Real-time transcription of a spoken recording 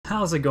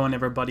How's it going,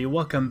 everybody?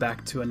 Welcome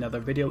back to another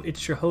video.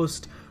 It's your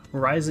host,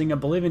 Rising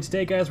Oblivion.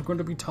 Today, guys, we're going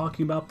to be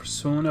talking about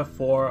Persona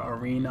 4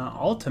 Arena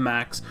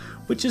Ultimax,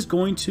 which is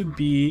going to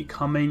be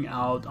coming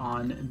out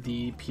on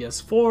the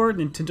PS4,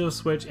 Nintendo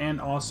Switch,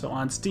 and also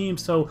on Steam.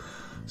 So,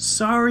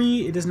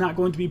 sorry, it is not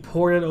going to be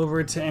ported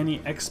over to any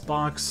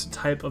Xbox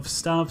type of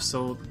stuff,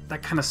 so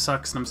that kind of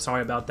sucks, and I'm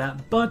sorry about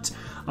that. But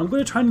I'm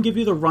going to try and give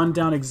you the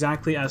rundown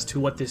exactly as to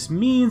what this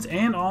means,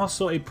 and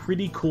also a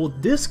pretty cool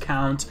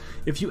discount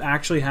if you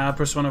actually have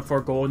Persona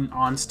 4 Golden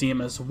on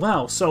Steam as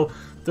well. So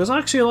there's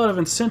actually a lot of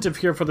incentive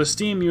here for the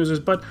Steam users,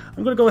 but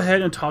I'm going to go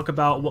ahead and talk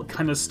about what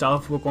kind of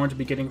stuff we're going to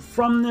be getting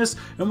from this,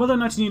 and whether or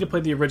not you need to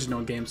play the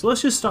original game. So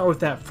let's just start with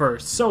that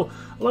first. So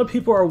a lot of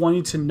people are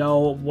wanting to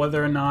know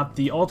whether or not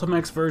the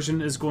Ultimax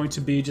version is going to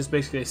be just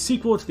basically a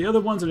sequel to the other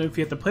ones, and if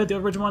you have to play the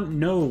original one.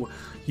 No,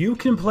 you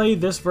can play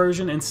this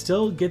version and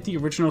still get the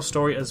original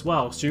story as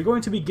well. So you're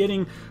going to be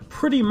getting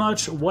pretty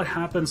much what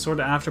happened sort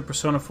of after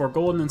Persona 4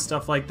 Golden and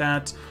stuff like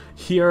that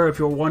here, if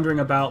you're wondering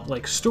about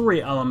like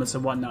story elements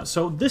and whatnot.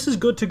 So this is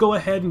good to go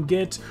ahead and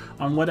get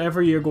on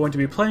whatever you're going to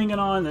be playing it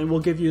on, and we'll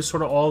give you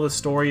sort of all the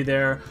story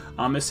there.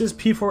 It says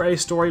P4A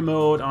story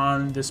mode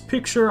on this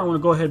picture. I want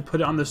to go ahead and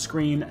put it on the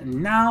screen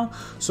now.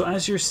 So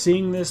as you're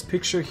seeing this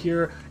picture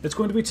here, it's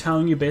going to be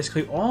telling you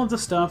basically all of the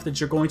stuff that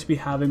you're going to be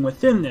having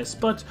within this.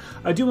 But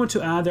I do want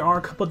to add, there are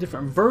a couple of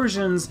different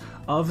versions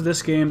of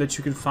this game that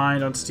you can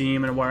find on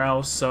Steam and where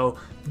else, so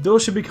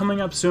those should be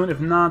coming up soon. If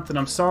not, then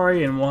I'm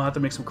sorry, and we'll have to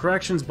make some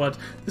corrections, but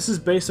this is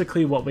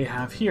basically what we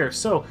have here.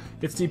 So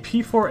it's the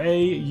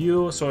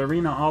P4AU, so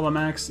Arena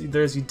Ultimax.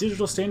 There's the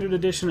Digital Standard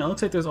Edition. It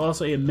looks like there's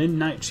also a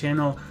Midnight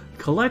Channel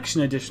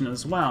Collection Edition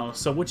as well.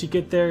 So what you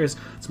get there is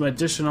some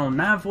additional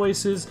nav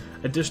voices,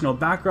 additional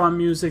background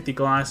music, the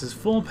glasses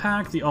full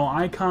pack, the all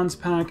icons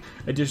pack,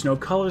 additional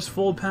colors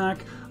full pack,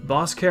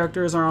 boss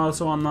characters are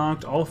also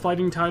unlocked, all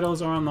fighting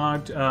titles are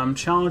unlocked,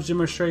 challenge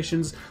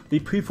demonstrations,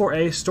 the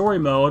P4A story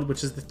mode,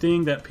 which is the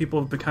thing that people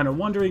have been kind of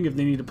wondering if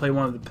they need to play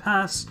one of the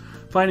past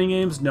fighting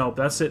games. Nope,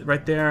 that's it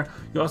right there.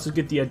 You also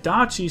get the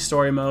Adachi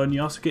story mode, and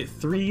you also get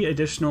 3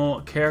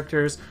 additional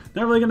characters.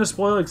 Not really going to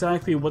spoil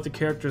exactly what the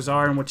characters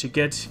are and what you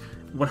get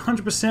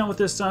 100% with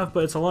this stuff,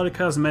 but it's a lot of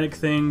cosmetic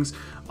things,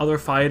 other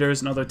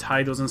fighters and other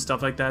titles and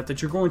stuff like that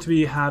that you're going to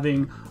be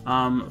having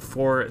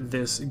for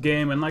this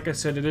game. And like I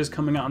said, it is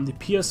coming out on the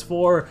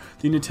PS4,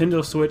 the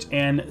Nintendo Switch,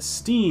 and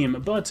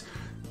Steam. But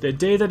the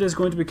day that is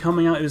going to be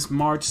coming out is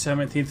March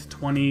 17th,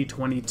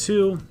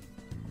 2022.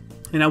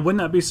 And I would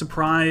not be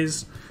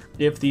surprised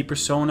if the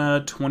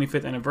Persona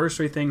 25th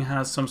anniversary thing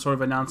has some sort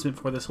of announcement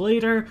for this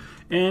later,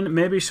 and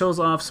maybe shows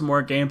off some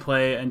more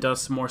gameplay and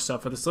does some more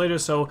stuff for this later.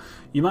 So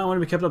you might want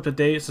to be kept up to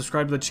date,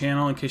 subscribe to the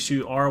channel in case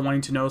you are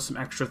wanting to know some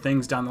extra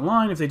things down the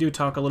line if they do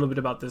talk a little bit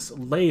about this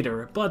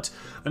later. But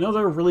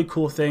another really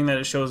cool thing that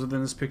it shows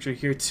within this picture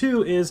here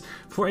too is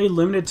for a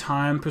limited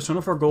time,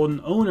 Persona 4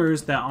 Golden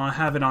owners that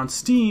have it on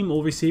Steam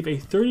will receive a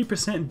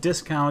 30%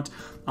 discount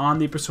on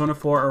the Persona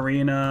 4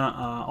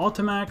 Arena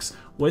Ultimax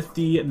with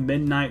the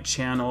Midnight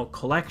Channel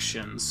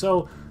Collection.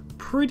 So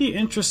pretty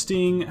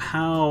interesting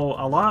how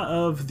a lot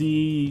of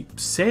the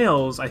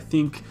sales, I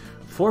think,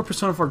 for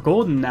Persona 4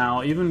 Golden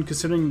now, even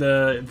considering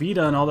the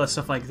Vita and all that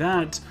stuff like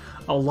that,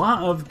 a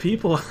lot of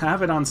people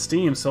have it on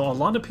Steam. So a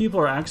lot of people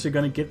are actually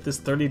going to get this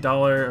 $30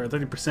 or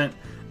 30%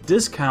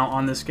 discount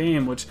on this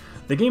game, which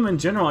the game in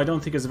general I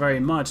don't think is very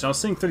much. And I was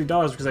saying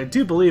 $30 because I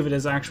do believe it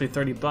is actually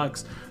 30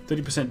 bucks,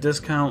 30%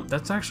 discount.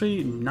 That's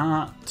actually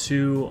not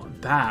too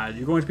bad.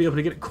 You're going to be able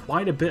to get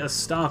quite a bit of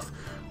stuff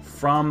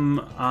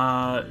from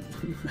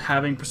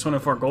having Persona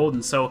 4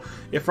 Golden. So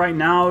if right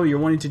now you're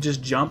wanting to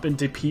just jump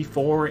into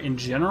P4 in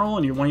general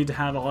and you're wanting to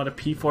have a lot of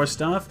P4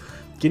 stuff,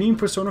 getting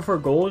Persona 4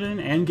 Golden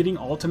and getting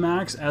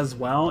Ultimax as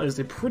well is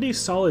a pretty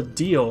solid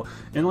deal.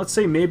 And let's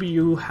say maybe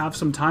you have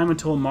some time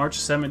until March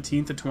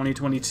 17th of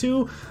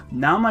 2022.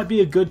 Now might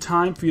be a good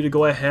time for you to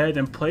go ahead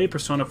and play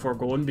Persona 4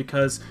 Golden,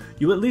 because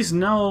you at least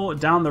know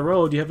down the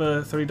road you have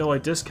a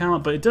 $30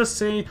 discount, but it does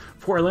say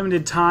for a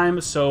limited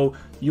time, so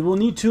you will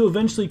need to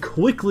eventually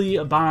quickly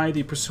buy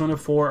the Persona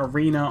 4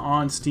 Arena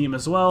on Steam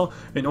as well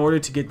in order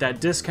to get that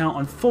discount.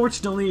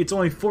 Unfortunately, it's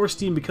only for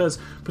Steam because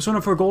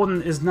Persona 4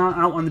 Golden is not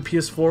out on the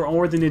PS4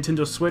 or the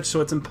Nintendo Switch,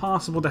 so it's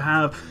impossible to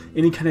have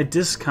any kind of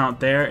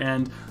discount there.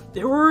 And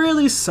it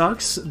really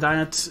sucks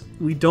that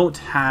we don't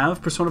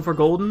have Persona 4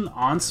 Golden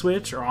on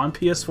Switch or on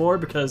PS4,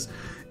 because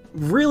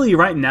really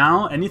right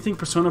now anything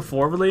Persona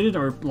 4 related,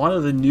 or a lot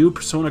of the new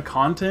Persona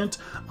content,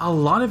 a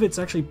lot of it's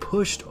actually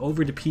pushed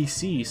over to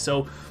PC.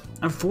 So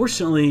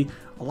unfortunately,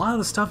 a lot of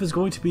the stuff is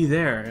going to be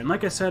there. And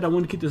like I said, I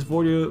want to keep this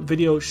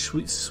video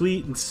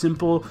sweet and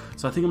simple,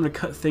 so I think I'm going to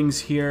cut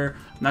things here.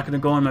 I'm not going to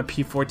go on my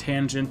P4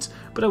 tangent,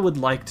 but I would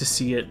like to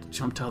see it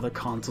jump to other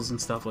consoles and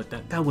stuff like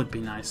that. That would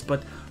be nice.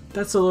 But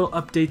that's a little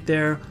update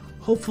there.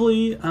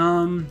 Hopefully,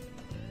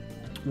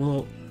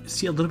 we'll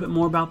see a little bit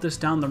more about this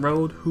down the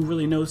road. Who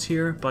really knows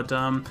here? But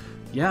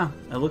yeah,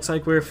 it looks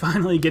like we're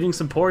finally getting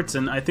some ports,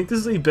 and I think this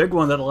is a big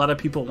one that a lot of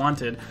people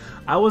wanted.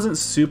 I wasn't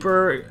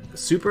super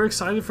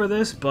excited for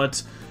this,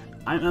 but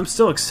I'm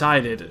still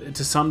excited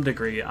to some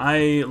degree.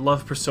 I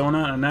love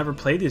Persona and I never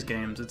played these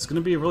games. It's going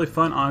to be really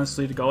fun,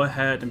 honestly, to go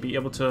ahead and be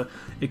able to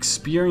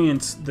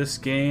experience this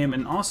game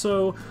and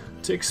also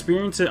to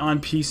experience it on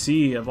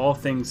PC of all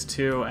things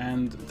too,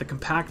 and the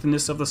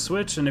compactness of the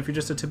Switch. And if you're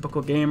just a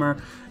typical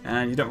gamer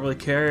and you don't really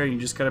care, you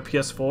just got a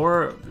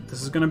PS4,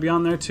 this is going to be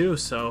on there too.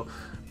 So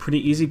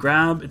pretty easy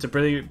grab. It's a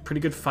pretty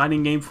good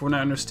fighting game from what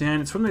I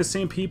understand. It's from the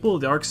same people,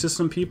 the Arc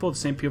System people, the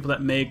same people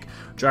that make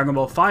Dragon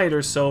Ball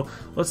FighterZ. So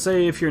let's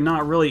say if you're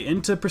not really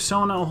into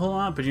Persona a whole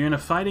lot, but you're into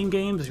fighting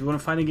games, if you want a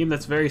fighting game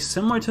that's very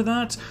similar to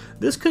that,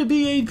 this could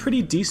be a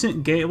pretty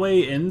decent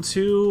gateway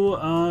into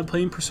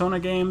playing Persona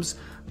games.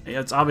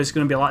 It's obviously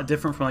going to be a lot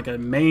different from like a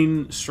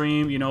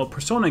mainstream, you know,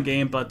 Persona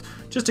game, but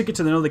just to get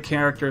to know the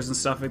characters and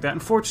stuff like that.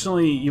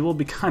 Unfortunately, you will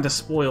be kind of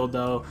spoiled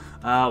though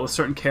with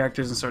certain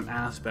characters and certain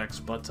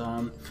aspects. But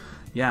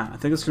yeah, I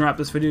think that's going to wrap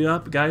this video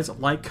up. Guys,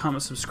 like,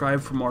 comment,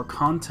 subscribe for more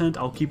content.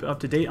 I'll keep you up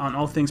to date on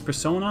all things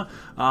Persona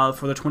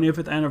for the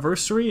 25th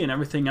anniversary and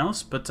everything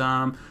else. But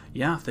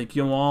yeah, thank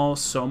you all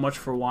so much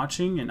for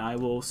watching, and I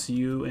will see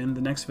you in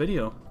the next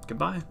video.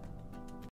 Goodbye.